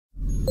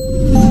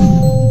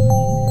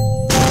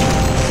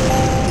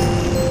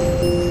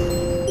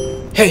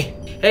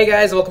Hey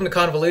guys, welcome to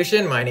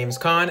Khanvolution. My name is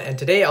Khan, and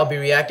today I'll be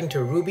reacting to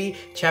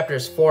RWBY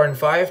chapters 4 and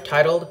 5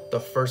 titled The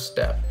First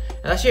Step.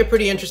 And actually a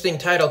pretty interesting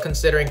title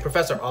considering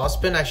Professor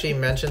Ozpin actually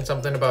mentioned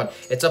something about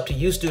it's up to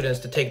you students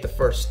to take the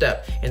first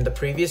step in the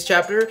previous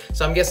chapter.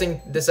 So I'm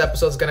guessing this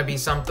episode is going to be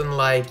something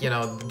like, you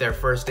know, their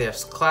first day of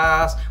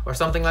class or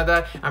something like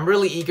that. I'm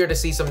really eager to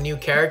see some new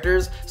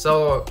characters,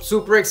 so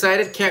super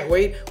excited, can't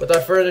wait.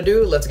 Without further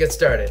ado, let's get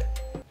started.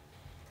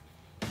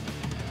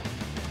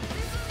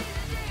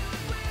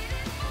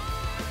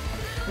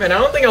 Man, I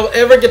don't think I'll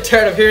ever get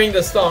tired of hearing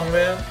this song,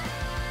 man.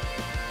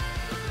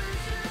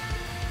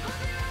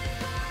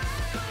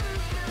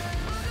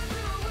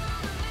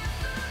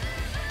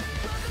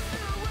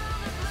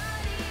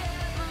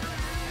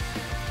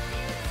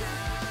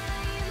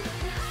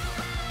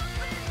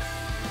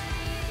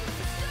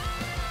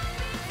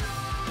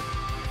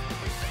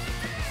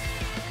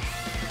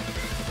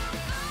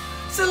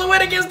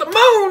 Silhouette against the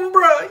moon,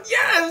 bruh!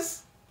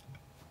 Yes!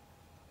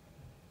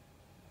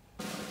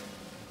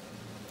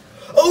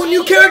 Oh,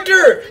 new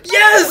character!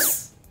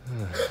 Yes!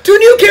 Two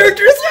new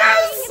characters,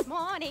 yes! It's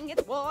morning,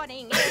 it's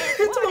morning,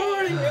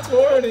 it's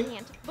morning. I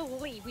can't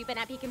believe we've been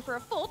at Beacon for a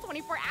full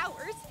 24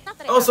 hours. Not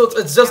that Oh, so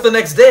it's just the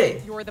next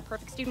day. You're the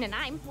perfect student and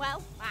I'm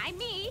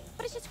me.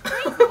 But it's just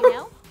crazy, you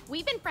know?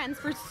 We've been friends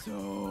for so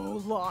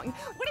long.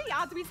 What are the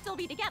odds we'd still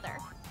be together?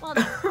 Well,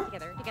 no,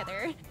 together.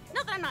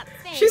 Not that I'm not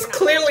saying. She's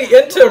clearly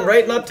into him,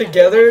 right? Not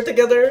together.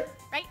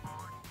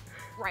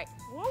 Right.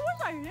 What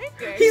was I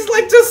thinking? He's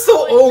like just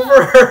so over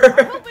I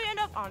her. hope we end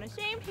up on the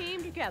same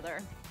team together.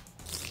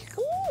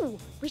 Ooh,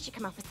 we should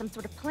come up with some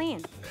sort of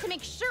plan to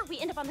make sure we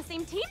end up on the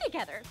same team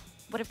together.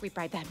 What if we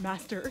bribe that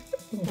master?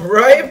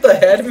 Bribe the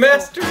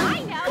headmaster? I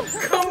know.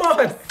 Come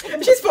on.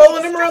 She's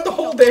following him around the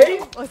whole day.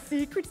 A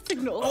secret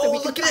signal. Oh,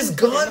 look at his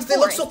guns. They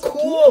look so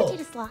cool.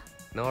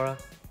 Nora?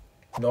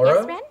 Nora?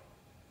 Yes, Ren?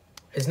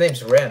 His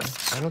name's Ren.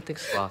 I don't think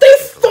Sloth. They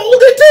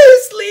folded to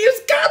his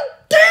sleeves. God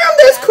damn,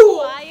 that's cool.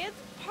 Why it's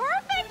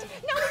perfect.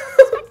 Now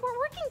we respect we're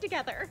working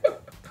together.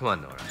 Come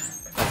on, Nora.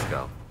 Let's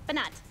go. But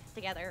not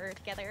together.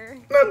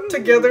 Not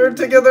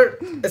together.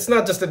 It's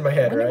not just in my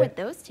head, I wonder right? what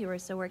those two are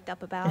so worked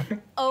up about.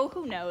 Oh,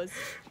 who knows?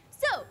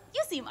 So,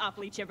 you seem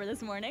awfully chipper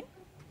this morning.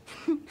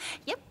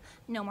 Yep,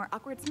 no more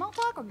awkward small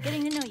talk or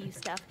getting to know you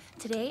stuff.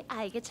 Today,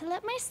 I get to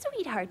let my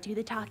sweetheart do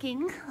the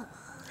talking.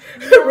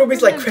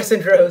 Ruby's like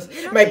Crescent Rose, my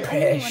You're not the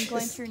only one going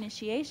precious. through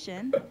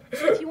initiation.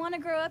 So if you want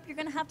to grow up, you're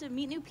going to have to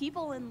meet new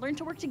people and learn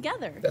to work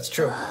together. That's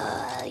true.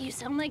 You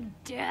sound like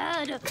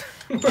Dad.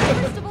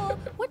 First of all,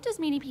 what does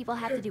meeting people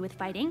have to do with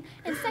fighting?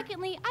 And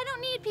secondly, I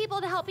don't need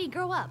people to help me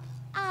grow up.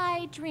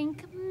 I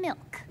drink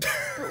milk.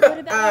 But what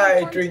about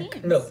I our drink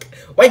teams? milk.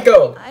 White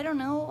gold. I don't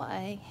know.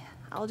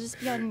 I'll just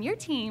be on your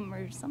team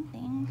or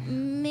something.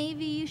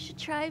 Maybe you should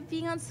try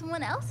being on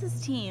someone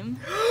else's team.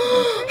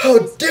 How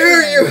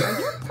dare you! Are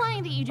you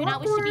implying that you do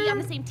not wish to be on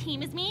the same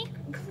team as me?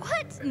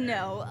 What?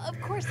 No, of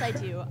course I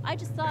do. I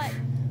just thought,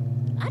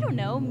 I don't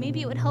know,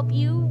 maybe it would help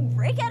you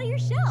break out of your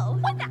shell.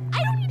 What the?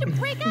 I don't need to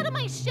break out of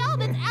my shell.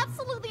 That's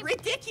absolutely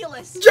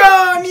Ridiculous!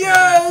 John,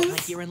 yes!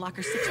 Like you're in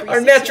locker 636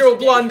 Our natural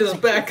yesterday. blonde is I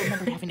back. don't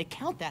remember having to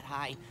count that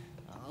high.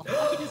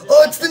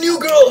 Oh, it's the new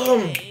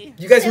girl.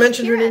 You guys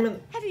mentioned her name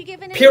in... Have you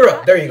given any Pyrrha,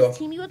 thought there to you go. this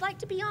team you would like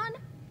to be on?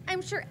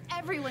 I'm sure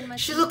everyone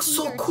must. She be looks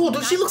so eager cool, to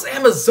dude. She not looks just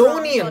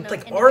Amazonian, strong, like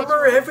individual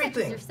armor, such as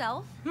everything.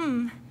 yourself.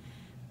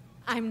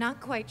 I'm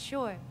not quite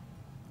sure.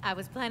 I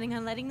was planning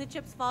on letting the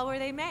chips fall where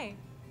they may.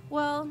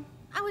 Well,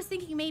 I was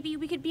thinking maybe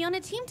we could be on a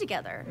team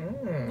together.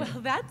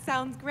 Well, that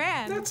sounds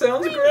grand. That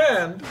sounds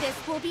grand.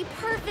 This will be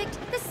perfect.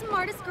 The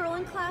smartest girl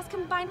in class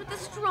combined with the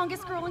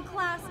strongest girl in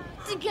class.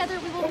 Together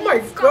we will Oh be my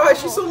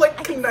gosh, she's so like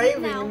I can see it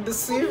conniving now. and We'll be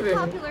deceiving.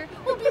 popular.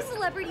 We'll be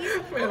celebrities.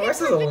 Man, We'll be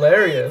this is perfect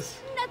hilarious.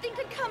 friends. Nothing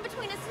could come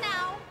between us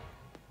now.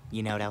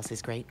 You know what else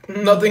is great?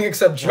 Nothing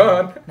except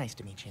John. Nice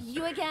to meet you.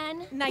 You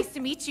again? Nice to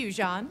meet you,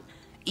 Jean.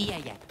 Yeah.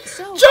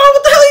 So, John,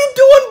 what the hell are you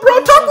doing,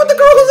 bro? Talk with the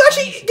girl who's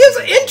actually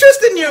gives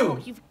interest in you.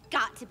 You've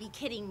got to be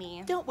kidding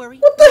me. don't worry.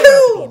 What the You don't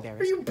have to be hell? Are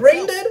embarrassed. you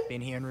brain dead?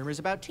 Been hearing rumors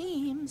about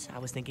teams. I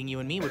was thinking you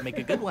and me would make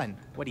a good one.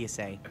 What do you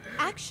say?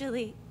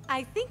 Actually,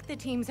 I think the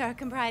teams are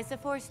comprised of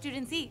 4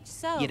 students each,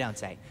 so... You don't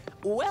say.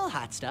 Well,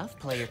 hot stuff.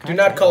 Play your Do cards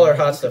not right. call her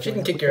hot stuff. She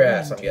can kick your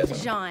ass, I'm guessing.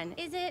 John,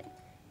 is it?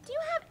 Do you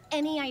have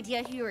any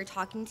idea who you were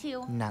talking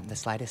to? Not the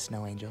slightest,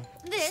 Snow Angel.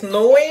 This.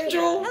 Snow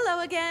Angel?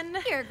 Hello again.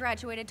 Here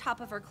graduated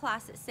top of her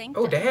class at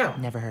Sanctum. Oh, damn.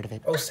 Never heard of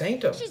it. Oh,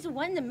 Sanctum. She's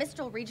won the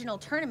MISSLE regional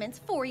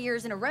tournaments 4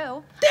 years in a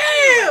row.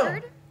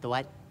 Damn! The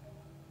what?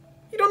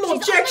 You don't know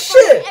She's jack on the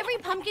front of shit. every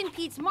Pumpkin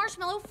Pete's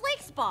Marshmallow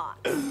Flakes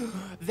box.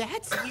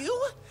 That's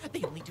you?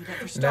 They only do that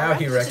for Star Now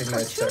he Wars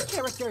recognized cartoon her.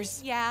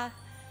 characters. Yeah,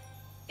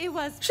 it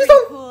was She's pretty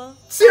on cool.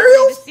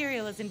 cereals? The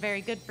cereal isn't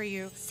very good for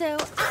you. So,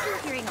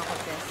 after hearing all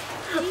of this,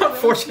 do you really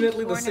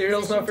Unfortunately, think the you're in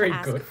a cereal's not position very to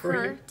ask good for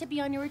her you. to be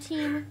on your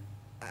team?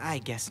 I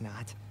guess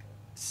not.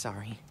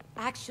 Sorry.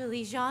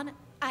 Actually, Jean,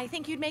 I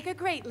think you'd make a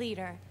great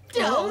leader.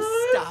 Don't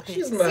stop it.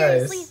 She's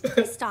Seriously, nice.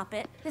 please stop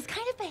it. This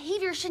kind of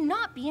behavior should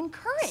not be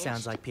encouraged.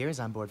 Sounds like Pierre's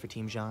on board for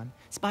Team Jean.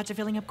 Spots are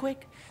filling up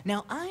quick.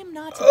 Now, I'm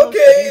not supposed to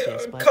Okay, do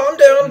this, but calm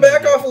down, maybe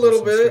back I off a can little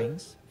pull bit. some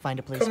strings, find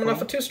a place Coming for off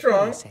you. of too What do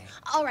strong. you say?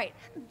 All right,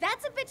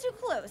 that's a bit too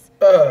close.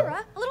 Uh.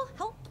 Kira, a little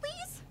help,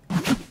 please?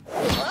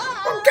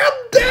 Oh, God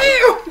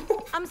damn!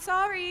 I'm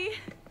sorry.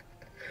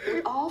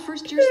 All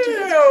first-year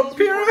students, Damn,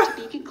 please report Pyrrha.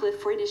 to Beacon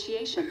Cliff for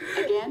initiation.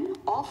 Again,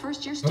 all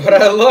first-year students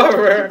But I love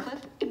report to her. Beacon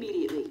Cliff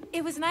immediately.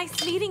 It was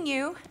nice meeting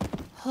you.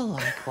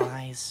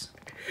 Likewise.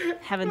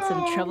 Having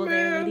some trouble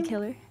there, Lady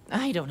Killer?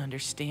 I don't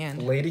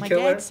understand. Lady My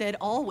killer? dad said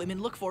all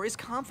women look for is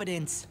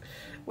confidence.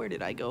 Where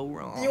did I go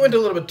wrong? You went a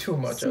little bit too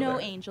much Snow of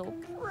it. Angel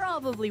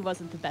probably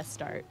wasn't the best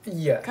start.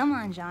 Yeah. Come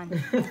on, John.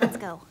 Let's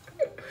go.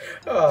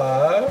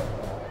 Aww.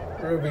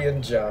 Ruby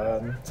and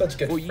John. Such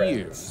good For friends.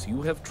 years,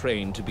 you have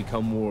trained to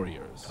become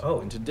warriors. Oh.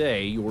 And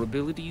today, your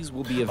abilities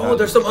will be evaluated. Oh,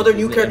 there's some other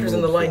new the characters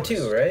in the Emerald line too,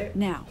 Forest. right?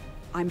 Now,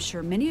 I'm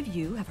sure many of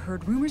you have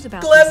heard rumors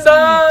about Glenda!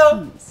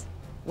 assignment teams.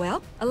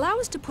 Well, allow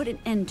us to put an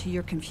end to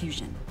your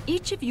confusion.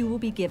 Each of you will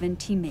be given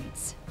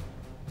teammates.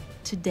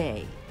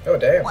 Today. Oh,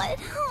 damn. What?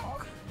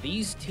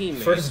 These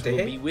teammates First will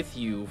day? be with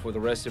you for the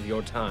rest of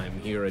your time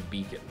here at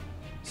Beacon.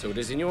 So it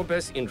is in your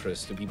best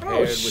interest to be Oh, paired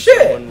with shit!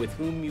 someone with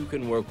whom you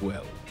can work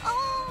well.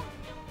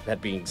 That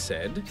being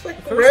said, like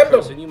the first random.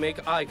 person you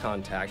make eye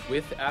contact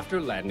with after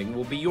landing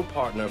will be your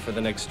partner for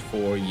the next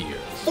 4 years.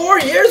 4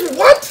 years?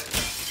 What?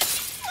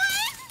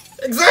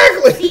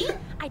 Exactly. See?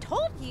 I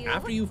told you.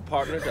 After you've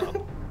partnered up,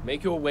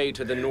 make your way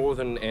to the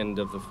northern end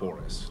of the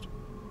forest.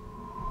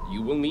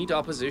 You will meet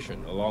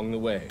opposition along the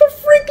way. The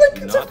freak,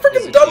 like, it's a Not freaking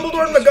hesitate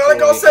Dumbledore and to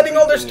McGonagall destroy sending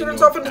all their everything in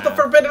students your off into the path,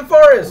 Forbidden or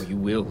Forest. you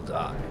will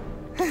die.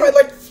 Fight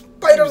like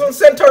spiders and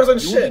centaurs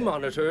and You will be shit.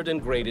 monitored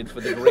and graded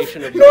for the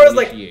duration of Nora's your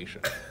like-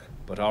 initiation,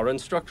 but our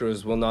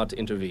instructors will not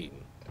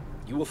intervene.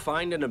 You will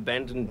find an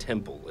abandoned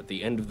temple at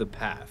the end of the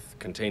path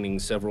containing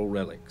several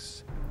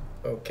relics.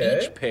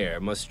 Okay. Each pair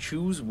must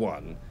choose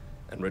one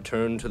and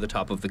return to the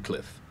top of the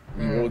cliff.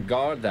 We will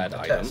guard that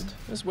item, test.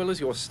 as well as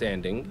your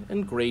standing,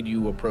 and grade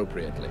you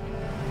appropriately.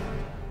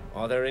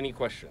 Are there any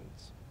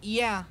questions?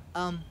 Yeah,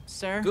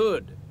 sir?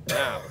 Good.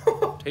 Now,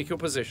 take your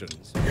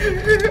positions.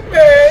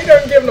 Man, he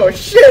don't give no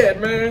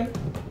shit, man.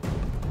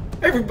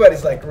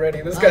 Everybody's like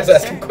ready. This guy's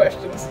asking sir?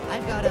 questions.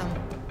 I've got,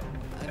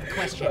 a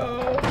question.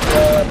 Oh,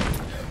 God.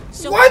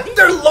 So What? this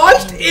They're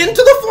launched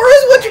into the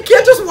forest? What? You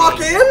can't just walk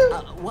in?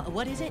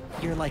 What is it?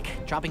 You're,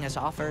 like, dropping us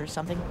off or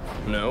something?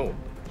 No.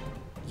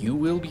 You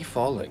will be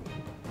falling.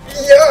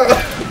 Yeah.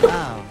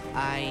 Oh,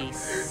 I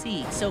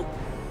see. So,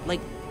 like,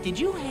 did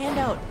you hand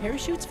out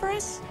parachutes for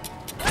us?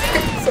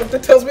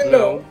 Something tells me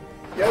no.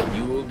 Yep.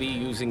 You will be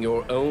using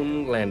your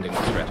own landing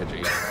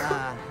strategy.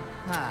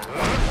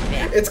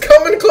 It's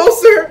coming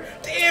closer.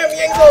 Damn,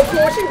 Yang's all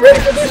cool. She's ready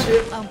for this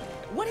shit.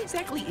 What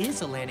exactly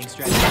is a landing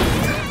strategy?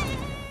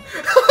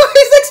 He's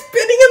like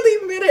spinning in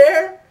the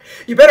midair.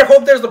 You better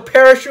hope there's a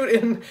parachute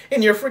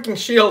in your freaking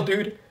shield,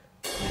 dude.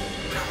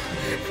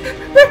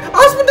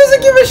 Osmond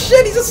doesn't give a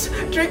shit. He's just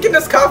drinking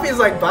this coffee. He's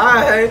like,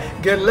 bye.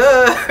 Good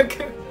luck.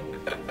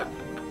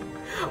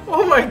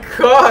 Oh my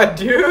god,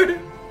 dude.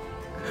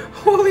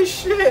 Holy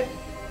shit.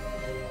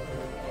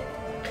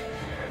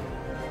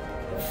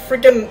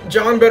 Freaking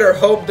John better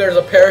hope there's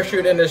a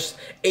parachute in his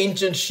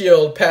ancient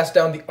shield passed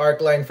down the arc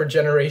line for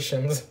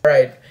generations.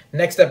 Alright,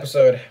 next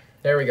episode.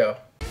 There we go.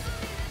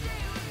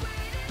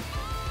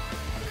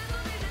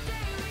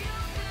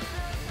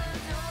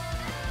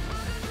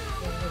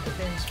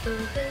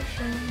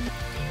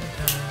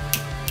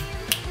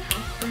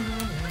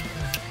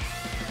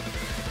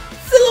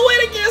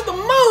 Silhouette against the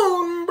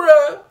moon,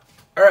 bruh.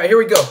 Alright, here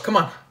we go. Come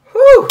on.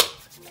 Whew.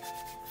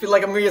 Feel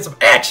like I'm gonna get some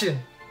action.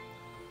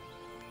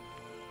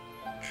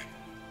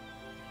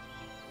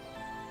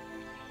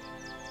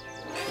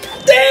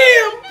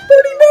 Damn!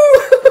 Birdie, no!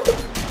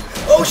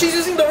 Oh, she's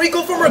using the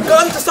recoil from her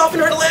gun to soften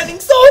her landing.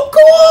 So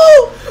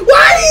cool!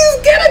 Why do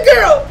you get a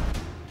girl?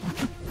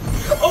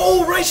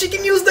 Oh, right, she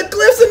can use the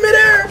cliffs in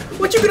midair.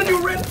 What you gonna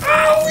do, Ren?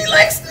 Oh, he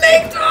like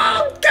snaked.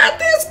 Oh, God,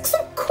 this so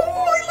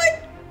cool. He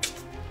like,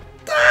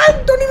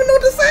 I don't even know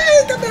what to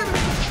say. God damn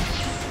it.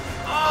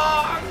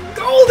 Oh,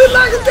 golden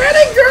like get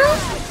it, girl.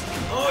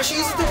 Oh, she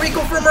uses the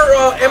recoil from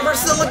her ember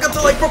silica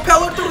to like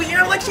propel her through the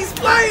air like she's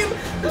flying.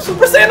 The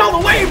Super Saiyan all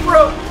the way,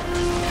 bro.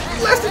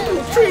 Blasting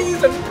through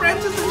trees and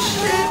branches and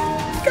shit.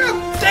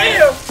 God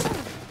damn.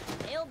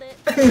 Nailed it.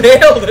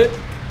 Nailed it.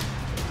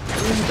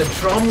 Ooh, the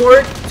drum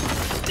work.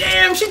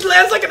 Damn, she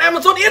lands like an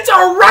Amazon. It's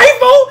a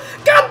rifle.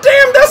 God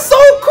damn, that's so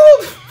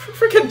cool.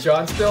 Freaking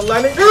John still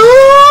landing.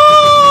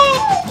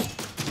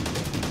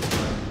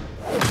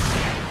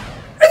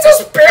 It's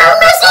a spear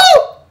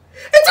missile.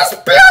 It's a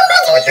spear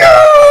missile.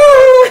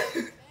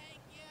 Yeah.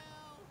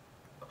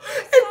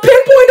 And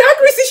pinpoint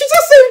accuracy. She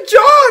just saved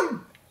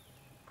John.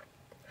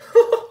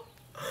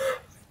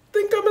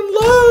 Think I'm in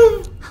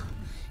love.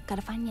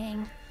 Gotta find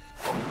Yang.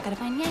 Gotta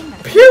find Yang.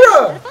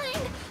 Pyrrha. Gotta find.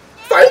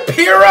 Find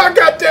Pyrrha.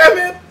 God damn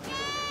it.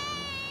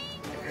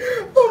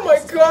 Oh my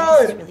This is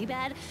god. really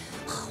bad.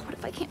 Oh, what if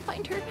if I can't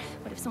find her?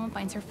 What if someone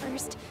finds her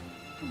first?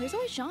 Well, there's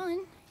always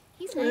Jean.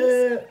 He's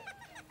nice.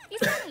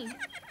 He's funny.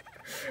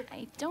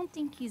 I don't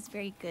think he's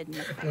very good in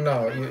the fight.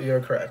 No,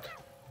 you're correct.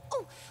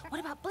 Oh, what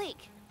about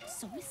Blake?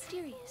 So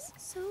mysterious,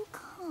 so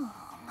calm.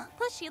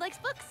 Plus, she likes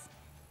books.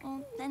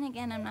 Well, then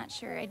again, I'm not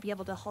sure I'd be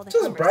able to hold a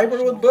Just bribe her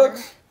conversation with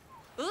books?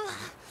 Ugh.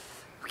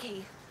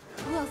 Okay,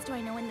 who else do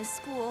I know in this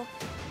school?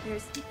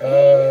 There's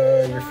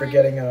you're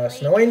forgetting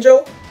Snow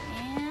Angel?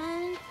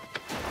 And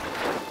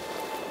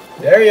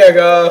there you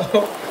go.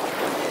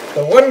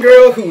 The one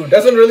girl who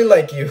doesn't really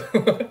like you.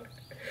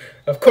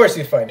 Of course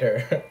you find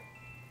her.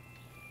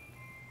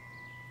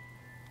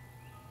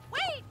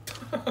 wait!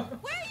 Where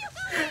are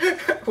you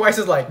going? Weiss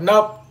is like,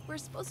 nope. We're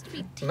supposed to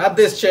be Not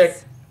this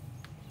chick.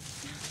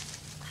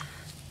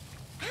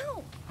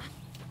 Ow!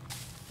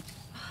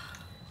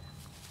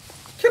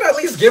 Can at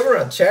least give her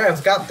a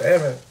chance, god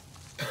damn it.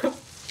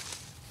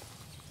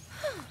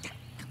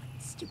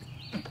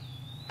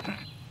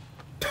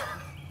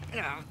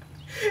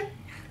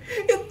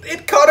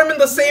 It caught him in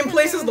the same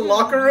place as the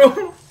locker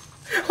room.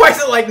 Why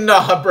is it like,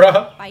 nah,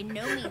 bruh? By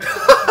no means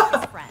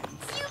are friends.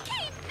 You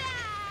came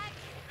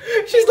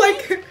back! She's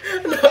like,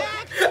 no,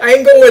 I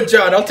ain't going with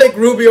John. I'll take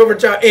Ruby over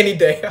John any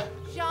day.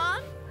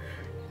 John?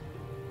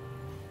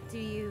 Do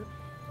you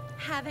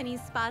have any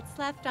spots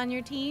left on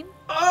your team?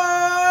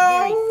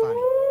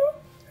 Oh,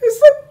 it's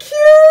so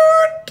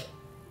cute.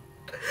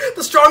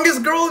 The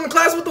strongest girl in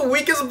class with the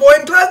weakest boy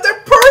in class.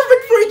 They're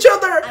perfect for each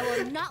other. I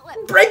will not let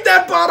Break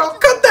that bottle,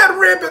 cut that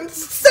ribbon,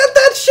 set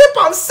that ship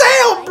on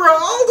sail, bro.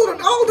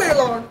 All day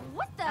long.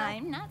 What the?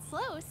 I'm not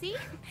slow, see?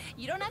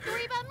 You don't have to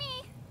worry about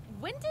me.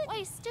 When did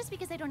Weiss, just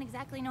because I don't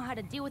exactly know how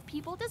to deal with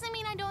people doesn't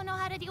mean I don't know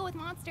how to deal with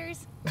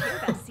monsters. You're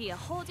about to see a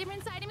whole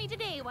different side of me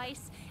today,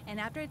 Weiss. And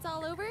after it's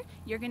all over,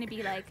 you're gonna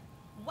be like,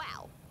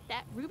 wow,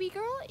 that Ruby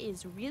girl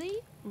is really,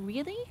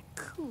 really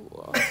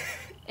cool.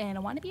 And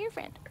I want to be your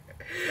friend.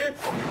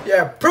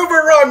 Yeah, prove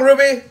her wrong,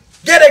 Ruby.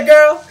 Get it,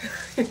 girl.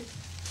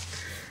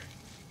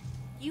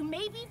 You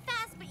may be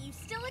fast, but you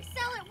still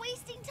excel at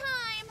wasting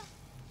time.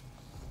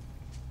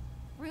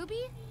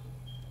 Ruby?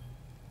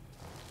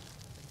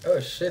 Oh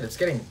shit, it's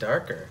getting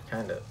darker,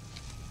 kind of.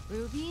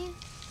 Ruby?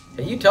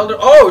 Hey, you told her.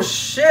 Oh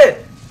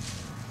shit!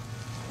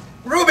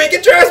 Ruby,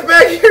 get your ass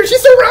back here!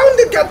 She's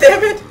surrounded,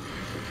 goddammit!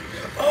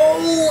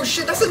 Oh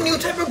shit, that's a new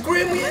type of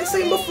grim we ain't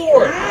seen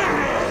before.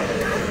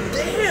 God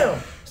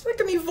damn! It's like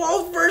an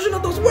evolved version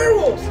of those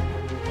werewolves.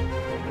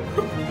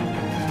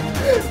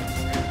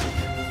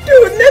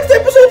 Dude, next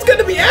episode's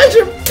gonna be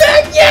Azure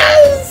Tech,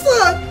 yes!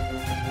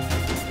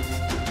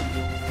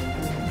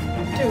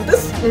 Dude,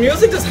 this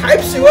music just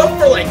hypes you up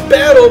for like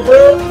battle,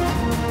 bro.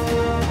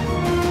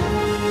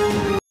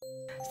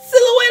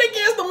 Silhouette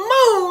against the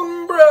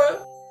moon,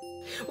 bro.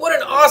 What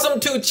an awesome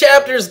 2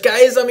 chapters,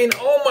 guys. I mean,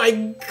 oh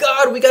my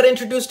god, we got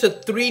introduced to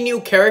 3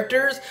 new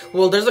characters.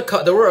 Well,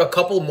 there were a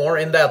couple more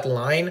in that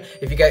line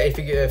if you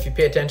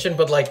pay attention,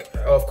 but like,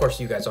 of course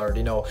you guys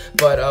already know.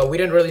 But we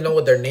didn't really know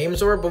what their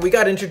names were, but we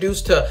got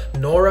introduced to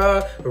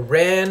Nora,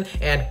 Ren,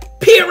 and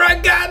Pyrrha,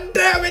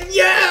 goddammit,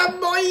 yeah,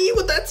 boy,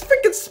 with that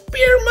freaking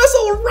spear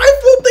muscle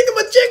rifle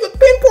thingamajig with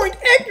pinpoint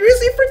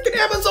accuracy, freaking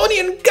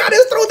Amazonian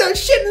goddess, throw that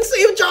shit and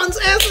save John's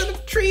ass in a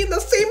tree in the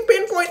same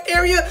pinpoint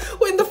area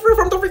from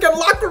the freaking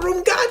locker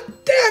room, god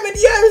damn it,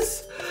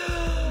 yes!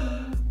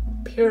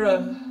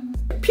 Pyrrha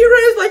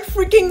is like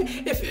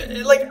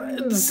freaking, like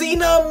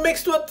Xena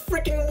mixed with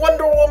freaking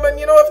Wonder Woman,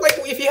 you know,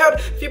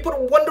 if you put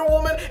Wonder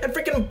Woman and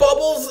freaking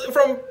Bubbles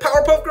from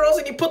Powerpuff Girls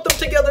and you put them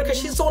together, because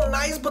she's so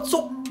nice but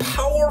so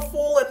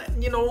powerful,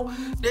 and you know,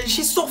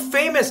 she's so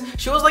famous.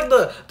 She was like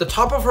the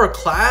top of her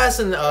class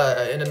in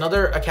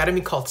another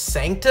academy called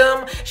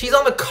Sanctum. She's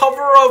on the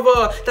cover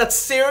of that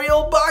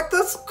cereal box.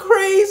 That's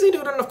crazy,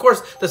 dude. And of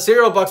course the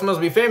cereal box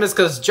must be famous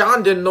because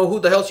John didn't know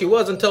who the hell she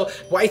was until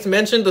Weiss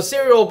mentioned the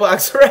cereal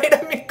box, right?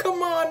 I mean,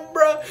 come on,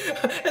 bro.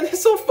 And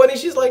it's so funny,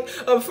 she's like,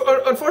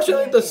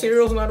 unfortunately the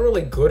cereal's not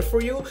really good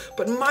for you,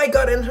 but my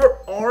god, and her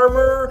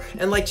armor,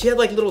 and like she had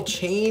like little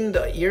chained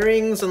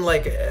earrings and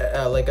like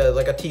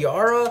a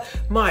tiara.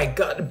 My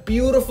god,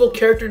 beautiful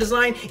character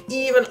design.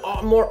 Even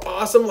more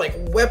awesome like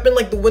weapon,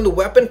 like when the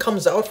weapon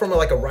comes out from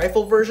like a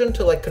rifle version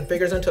to like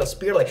configures into a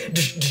spear, like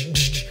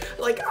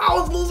I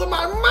was losing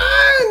my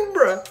mind,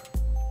 bruh.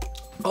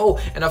 Oh,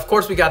 and of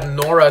course we got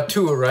Nora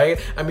too, right?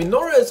 I mean,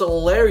 Nora is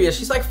hilarious.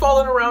 She's like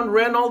following around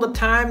Ren all the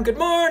time. Good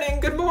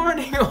morning,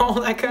 all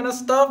that kind of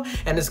stuff.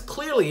 And is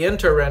clearly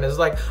into Ren. It's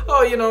like,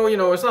 oh, you know,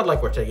 it's not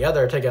like we're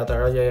together.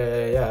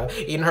 Yeah.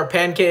 Eating her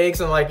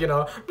pancakes and like, you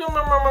know,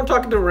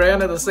 talking to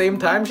Ren at the same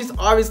time. She's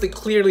obviously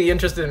clearly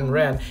interested in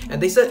Ren.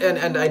 And they said,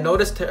 and I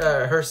noticed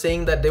her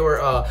saying that they were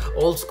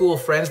old school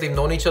friends. They've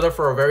known each other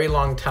for a very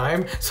long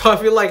time. So I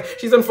feel like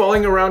she's been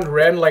following around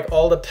Ren like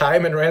all the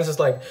time. And Ren's just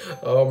like,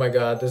 oh my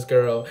god, this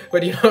girl. general.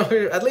 But you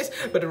know, at least,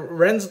 but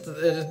Ren's,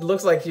 it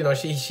looks like, you know,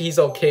 she's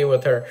okay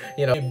with her,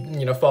 you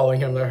know,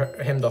 following him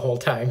the whole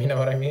time. You know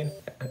what I mean?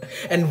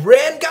 And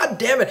Ren, god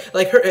damn it,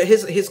 like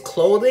his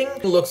clothing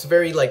looks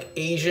very like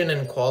Asian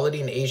in quality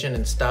and Asian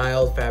in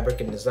style,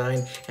 fabric and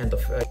design, and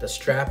the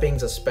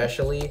strappings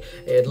especially.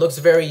 It looks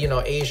very, you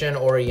know, Asian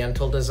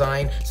Oriental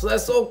design. So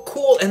that's so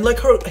cool. And like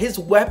his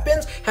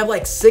weapons have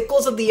like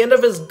sickles at the end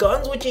of his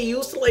guns, which he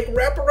used to like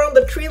wrap around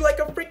the tree like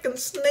a freaking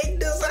snake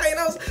design.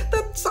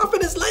 That stuff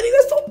in his lighting,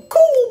 that's so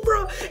cool,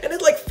 bro. And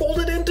it like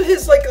folded into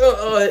his like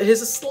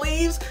his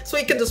sleeves, so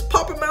he can just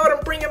pop him out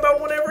and bring him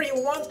out whenever he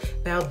wants.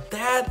 Now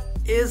that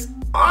is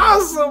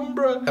awesome,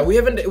 bro. We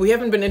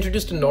haven't been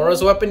introduced to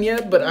Nora's weapon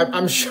yet, but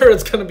I'm sure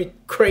it's gonna be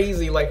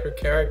crazy like her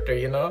character,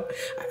 you know.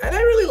 And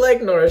I really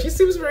like Nora. She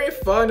seems very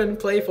fun and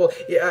playful.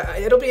 Yeah,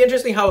 it'll be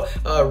interesting how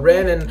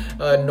Ren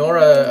and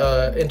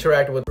Nora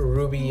interact with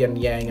Ruby and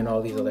Yang and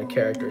all these other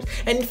characters.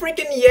 And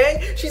freaking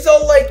Yang, she's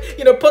all like,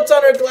 you know, puts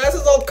on her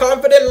glasses all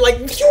confident and like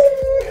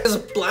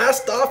just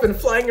blast off and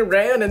flying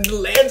around and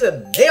lands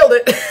and nailed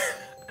it.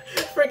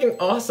 Freaking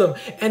awesome.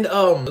 And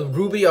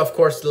Ruby, of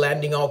course,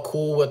 landing all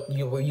cool with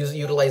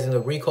utilizing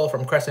the recoil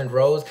from Crescent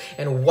Rose,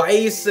 and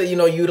Weiss, you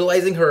know,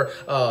 utilizing her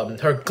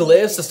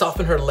glyphs to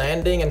soften her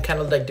landing and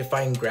kind of like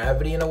defying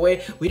gravity in a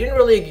way. We didn't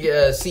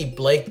really see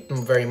Blake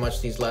very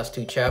much these last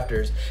 2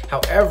 chapters.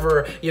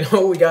 However, you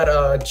know, we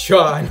got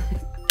John.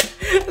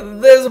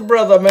 This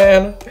brother,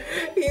 man,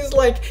 he's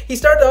like, he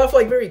started off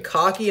like very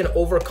cocky and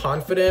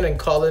overconfident and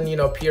calling, you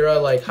know, Pyrrha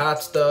like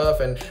hot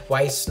stuff and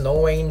Weiss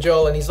Snow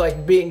Angel, and he's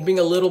like being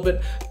a little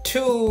bit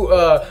too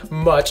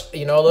much,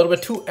 you know, a little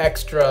bit too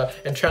extra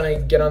and trying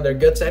to get on their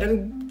good side.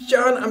 And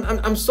John,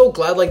 I'm so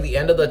glad like the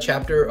end of the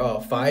chapter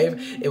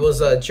 5, it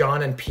was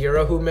John and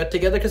Pyrrha who met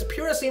together, because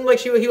Pyrrha seemed like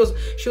she was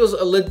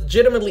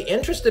legitimately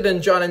interested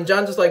in John, and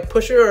John just like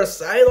pushed her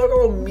aside like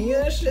all mean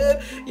and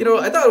shit. You know,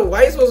 I thought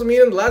Weiss was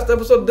mean in the last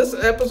episode. This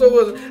episode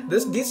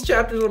was these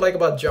chapters were like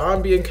about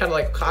John being kind of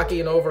like cocky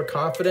and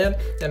overconfident,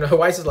 and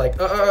Weiss is like,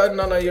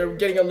 no, you're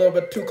getting a little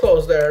bit too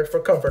close there for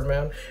comfort,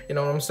 man. You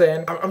know what I'm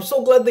saying? I'm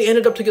so glad they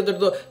ended up together,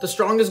 the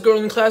strongest girl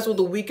in class with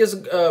the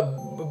weakest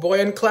boy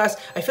in class.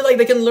 I feel like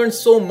they can learn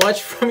so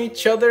much from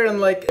each other,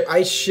 and like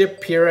I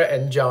ship Pyrrha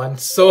and John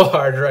so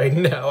hard right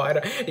now. I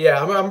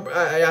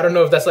don't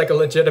know if that's like a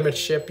legitimate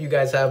ship you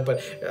guys have,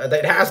 but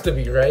that has to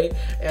be, right?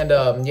 And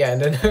yeah,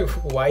 and then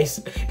Weiss,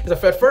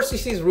 at first she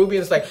sees Ruby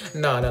and it's like,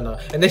 no,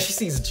 and then she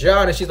sees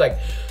John and she's like,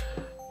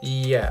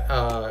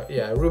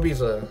 yeah, Ruby's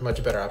a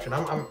much better option.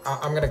 I'm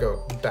gonna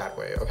go that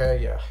way, okay?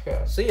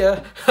 Yeah. See ya.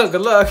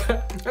 Good luck.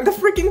 And the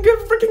freaking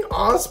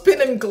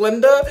Ozpin and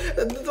Glinda,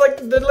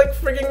 they're like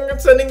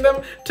freaking sending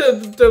them to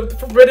the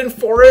Forbidden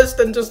Forest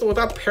and just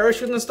without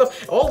parachutes and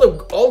stuff.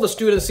 All the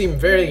students seem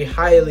very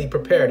highly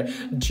prepared.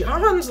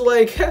 John's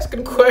like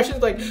asking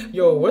questions like,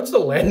 yo, what's the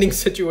landing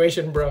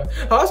situation, bro?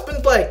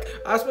 Ozpin's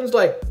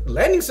like,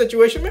 landing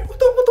situation, man? What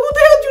the hell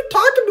are you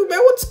talking to, man?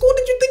 What school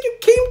did you think you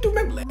came to,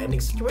 man?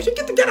 Landing situation?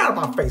 Get out of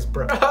my face,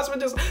 bro. Ozpin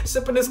just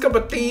sipping his cup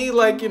of tea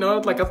like, you know,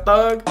 like a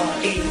thug.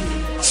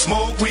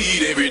 Smoke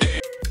weed every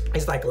day.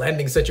 It's like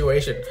landing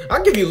situation.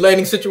 I'll give you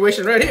landing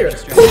situation right here.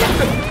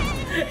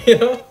 You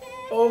know?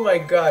 Oh my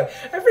god,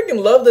 I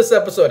freaking love this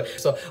episode.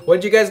 So what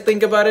did you guys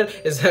think about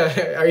it?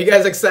 Are you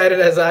guys excited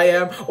as I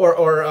am,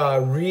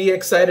 or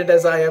re-excited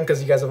as I am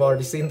because you guys have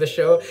already seen the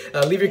show?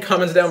 Leave your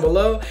comments down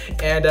below,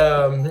 and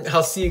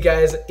I'll see you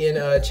guys in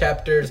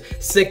chapters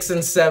 6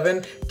 and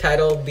 7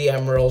 titled The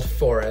Emerald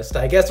Forest.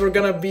 I guess we're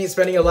gonna be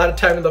spending a lot of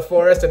time in the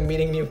forest and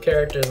meeting new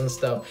characters and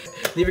stuff.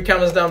 Leave your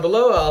comments down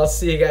below. I'll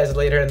see you guys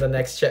later in the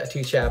next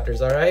 2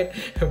 chapters, alright?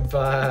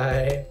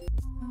 Bye.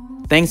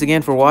 Thanks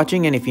again for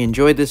watching, and if you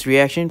enjoyed this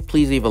reaction,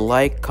 please leave a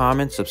like,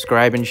 comment,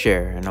 subscribe, and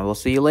share, and I will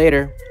see you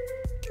later.